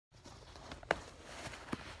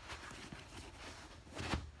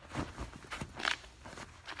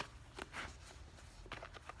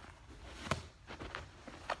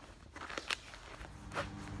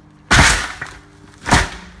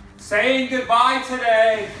saying goodbye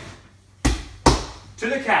today to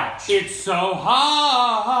the couch. It's so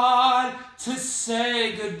hard to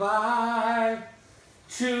say goodbye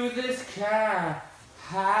to this couch.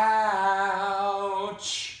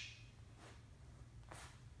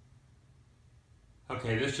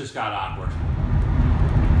 Okay, this just got awkward.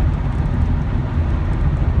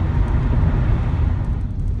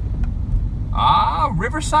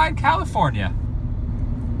 Riverside, California.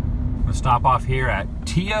 I'm gonna stop off here at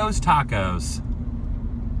Tio's Tacos.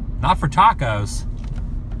 Not for tacos,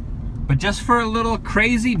 but just for a little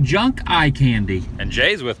crazy junk eye candy. And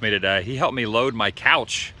Jay's with me today. He helped me load my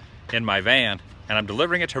couch in my van, and I'm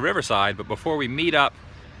delivering it to Riverside. But before we meet up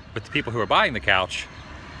with the people who are buying the couch,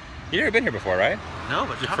 you've never been here before, right? No,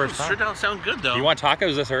 but tacos sure don't sound good though. You want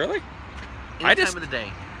tacos this early? Any time of the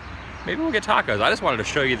day. Maybe we'll get tacos. I just wanted to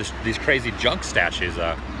show you these crazy junk statues.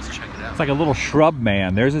 Let's check it out. It's like a little shrub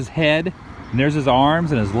man. There's his head, and there's his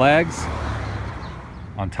arms and his legs.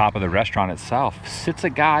 On top of the restaurant itself sits a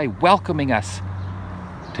guy welcoming us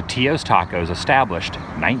to Tio's Tacos, established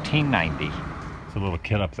 1990. There's a little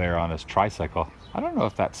kid up there on his tricycle. I don't know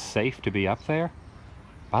if that's safe to be up there,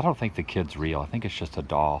 but I don't think the kid's real. I think it's just a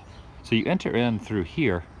doll. So you enter in through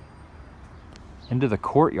here into the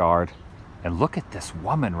courtyard, and look at this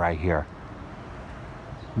woman right here,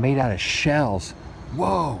 made out of shells.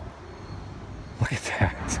 Whoa, look at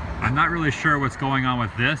that. I'm not really sure what's going on with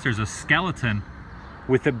this. There's a skeleton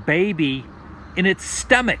with a baby in its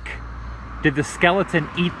stomach. Did the skeleton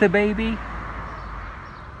eat the baby?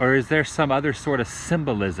 Or is there some other sort of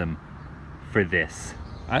symbolism for this?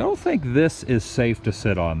 I don't think this is safe to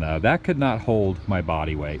sit on though. That could not hold my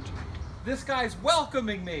body weight. This guy's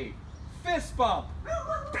welcoming me. Fist bump.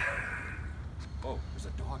 Oh, there's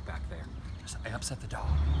a dog back there. I upset the dog.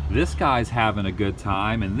 This guy's having a good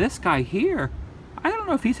time, and this guy here, I don't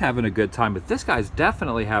know if he's having a good time, but this guy's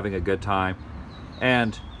definitely having a good time.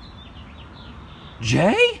 And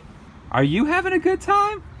Jay, are you having a good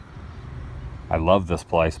time? I love this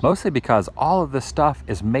place, mostly because all of this stuff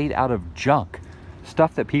is made out of junk.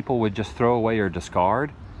 Stuff that people would just throw away or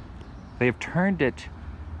discard. They've turned it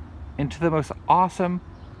into the most awesome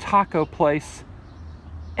taco place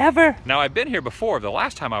ever. Now, I've been here before. The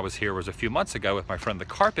last time I was here was a few months ago with my friend the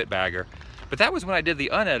Carpetbagger, but that was when I did the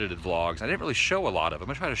unedited vlogs. I didn't really show a lot of them.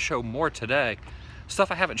 I'm gonna try to show more today. Stuff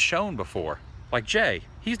I haven't shown before. Like Jay,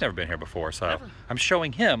 he's never been here before, so I'm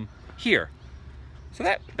showing him here. So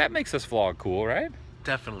that makes this vlog cool, right?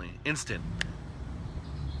 Definitely, instant.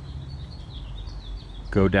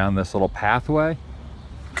 Go down this little pathway.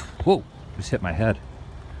 Whoa, just hit my head.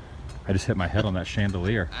 I just hit my head on that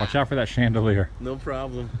chandelier. Watch out for that chandelier. No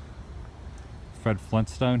problem. Fred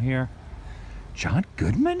Flintstone here. John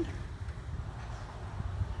Goodman?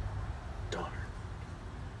 Darn.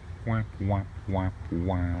 Wah, wah, wah,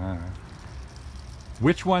 wah.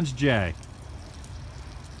 Which one's Jay?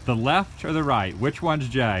 The left or the right? Which one's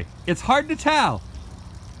Jay? It's hard to tell.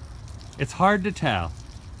 It's hard to tell.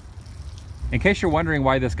 In case you're wondering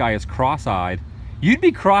why this guy is cross-eyed, you'd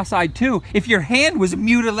be cross-eyed too if your hand was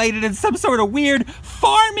mutilated in some sort of weird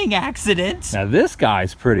farming accident. Now this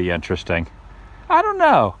guy's pretty interesting. I don't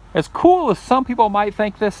know. As cool as some people might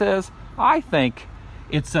think this is, I think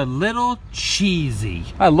it's a little cheesy.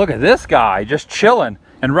 Oh, look at this guy just chilling.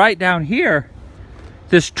 And right down here,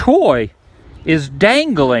 this toy is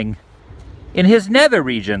dangling in his nether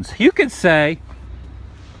regions. You could say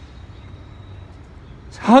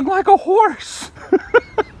it's hung like a horse.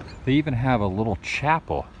 They even have a little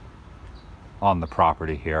chapel on the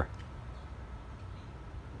property here,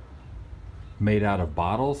 made out of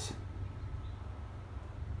bottles.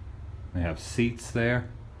 They have seats there.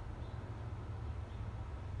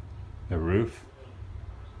 The roof.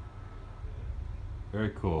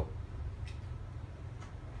 Very cool.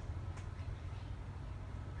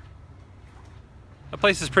 The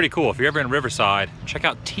place is pretty cool. If you're ever in Riverside, check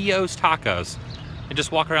out Tio's Tacos and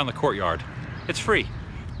just walk around the courtyard. It's free.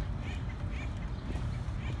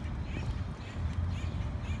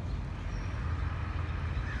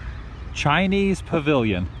 Chinese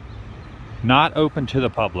Pavilion, not open to the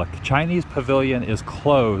public. Chinese Pavilion is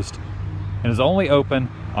closed and is only open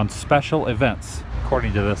on special events,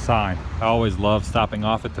 according to this sign. I always love stopping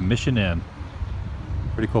off at the Mission Inn.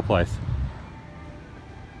 Pretty cool place.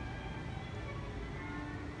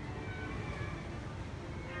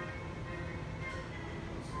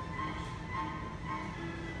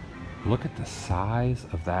 Look at the size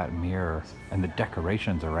of that mirror and the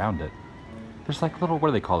decorations around it. There's like little, what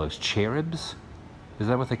do they call those, cherubs? Is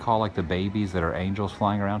that what they call like the babies that are angels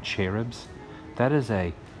flying around, cherubs? That is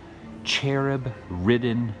a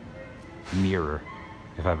cherub-ridden mirror,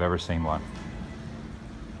 if I've ever seen one.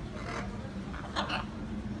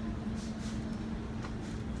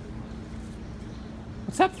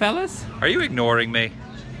 What's up, fellas? Are you ignoring me?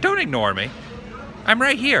 Don't ignore me. I'm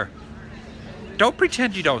right here. Don't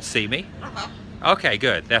pretend you don't see me. Okay,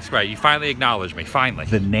 good. That's right. You finally acknowledge me. Finally.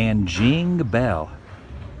 The Nanjing Bell.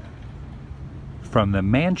 From the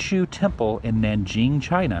Manchu Temple in Nanjing,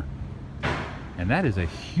 China. And that is a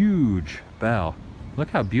huge bell. Look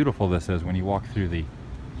how beautiful this is when you walk through the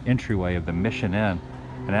entryway of the Mission Inn.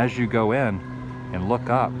 And as you go in and look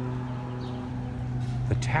up,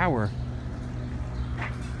 the tower,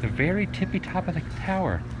 the very tippy top of the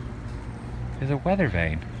tower is a weather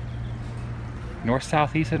vane. North,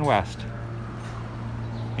 south, east, and west.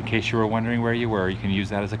 In case you were wondering where you were, you can use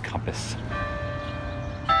that as a compass.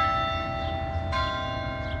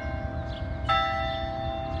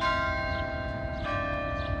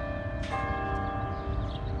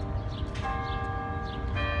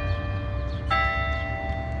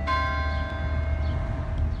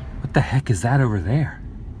 What the heck is that over there?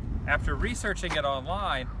 After researching it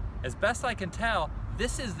online, as best I can tell,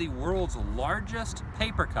 this is the world's largest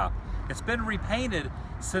paper cup. It's been repainted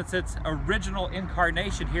since its original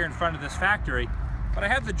incarnation here in front of this factory. But I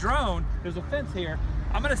have the drone, there's a fence here.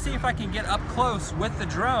 I'm gonna see if I can get up close with the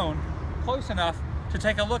drone, close enough to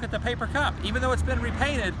take a look at the paper cup. Even though it's been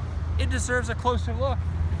repainted, it deserves a closer look.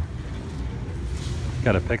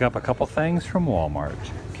 Gotta pick up a couple things from Walmart.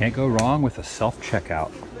 Can't go wrong with a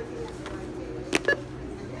self-checkout.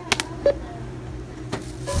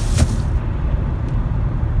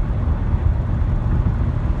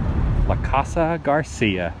 La Casa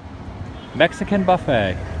Garcia Mexican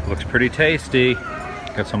buffet. Looks pretty tasty.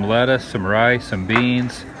 Got some lettuce, some rice, some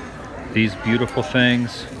beans. These beautiful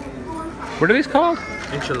things. What are these called?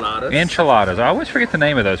 Enchiladas. Enchiladas. I always forget the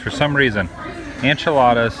name of those for some reason.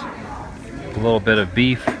 Enchiladas, a little bit of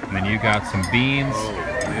beef, and then you got some beans. Oh,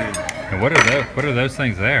 man. And what are those? What are those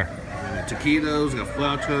things there? Taquitos, got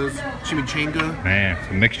flautas, chimichanga. Man,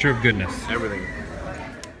 it's a mixture of goodness. Everything.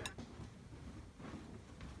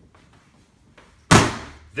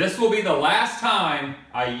 This will be the last time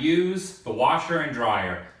I use the washer and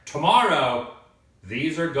dryer. Tomorrow,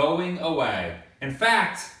 these are going away. In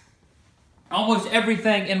fact, almost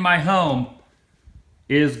everything in my home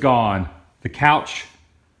is gone. The couch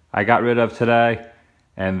I got rid of today,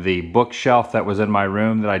 and the bookshelf that was in my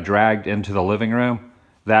room that I dragged into the living room,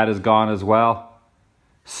 that is gone as well.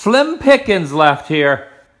 Slim pickings left here,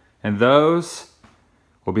 and those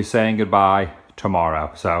will be saying goodbye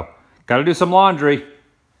tomorrow. So, gotta do some laundry.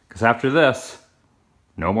 Because after this,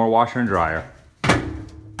 no more washer and dryer.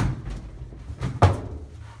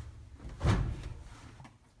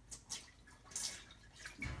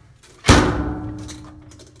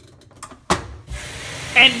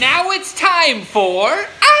 And now it's time for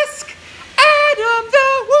Ask Adam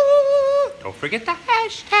the Woo! Don't forget the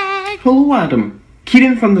hashtag. Hello Adam,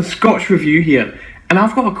 Kieran from the Scotch Review here, and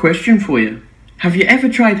I've got a question for you. Have you ever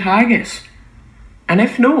tried haggis? And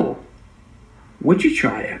if no, would you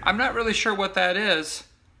try it? I'm not really sure what that is,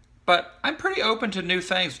 but I'm pretty open to new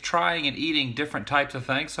things, trying and eating different types of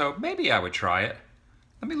things, so maybe I would try it.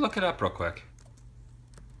 Let me look it up real quick.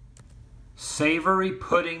 Savory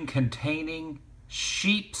pudding containing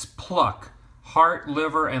sheep's pluck, heart,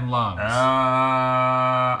 liver, and lungs.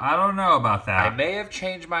 I don't know about that. I may have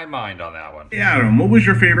changed my mind on that one. Yeah, Adam, what was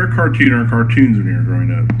your favorite cartoon or cartoons when you were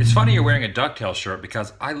growing up? It's funny you're wearing a DuckTales shirt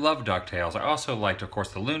because I love DuckTales. I also liked, of course,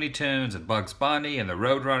 the Looney Tunes and Bugs Bunny and the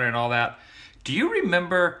Roadrunner and all that. Do you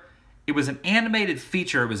remember, it was an animated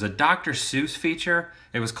feature. It was a Dr. Seuss feature.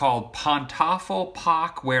 It was called Pantoffel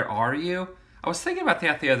Pock, Where Are You? I was thinking about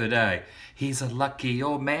that the other day. He's a lucky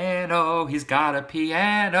old man, oh, he's got a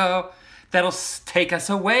piano that'll take us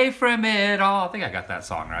away from it all. I think I got that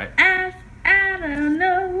song right. I don't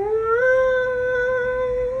know.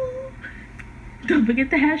 Don't forget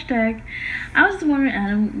the hashtag. I was just wondering,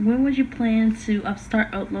 Adam, when would you plan to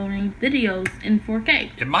start uploading videos in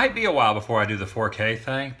 4K? It might be a while before I do the 4K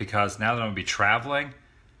thing, because now that I'm going to be traveling,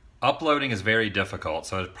 uploading is very difficult.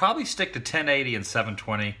 So I'd probably stick to 1080 and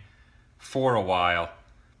 720 for a while.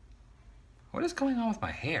 What is going on with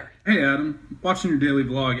my hair? Hey Adam, watching your daily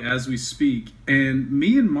vlog as we speak, and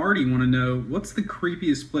me and Marty want to know, what's the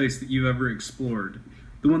creepiest place that you've ever explored?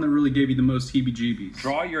 The one that really gave you the most heebie-jeebies?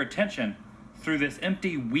 Draw your attention through this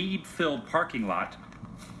empty weed-filled parking lot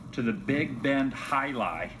to the Big Bend High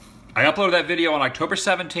Lie. I uploaded that video on October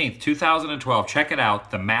 17th, 2012. Check it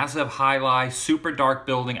out. The massive High Lie, super dark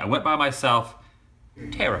building. I went by myself.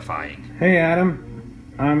 Terrifying. Hey Adam.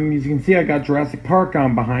 As you can see, I got Jurassic Park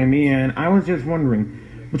on behind me, and I was just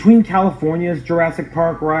wondering, between California's Jurassic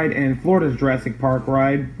Park ride and Florida's Jurassic Park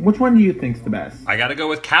ride, which one do you think's the best? I gotta go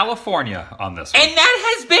with California on this one. And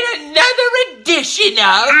that has been another edition this, you know.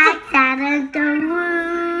 Outside of the woo.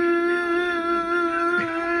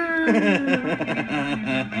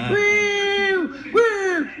 Woo,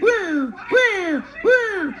 woo, woo, woo, woo.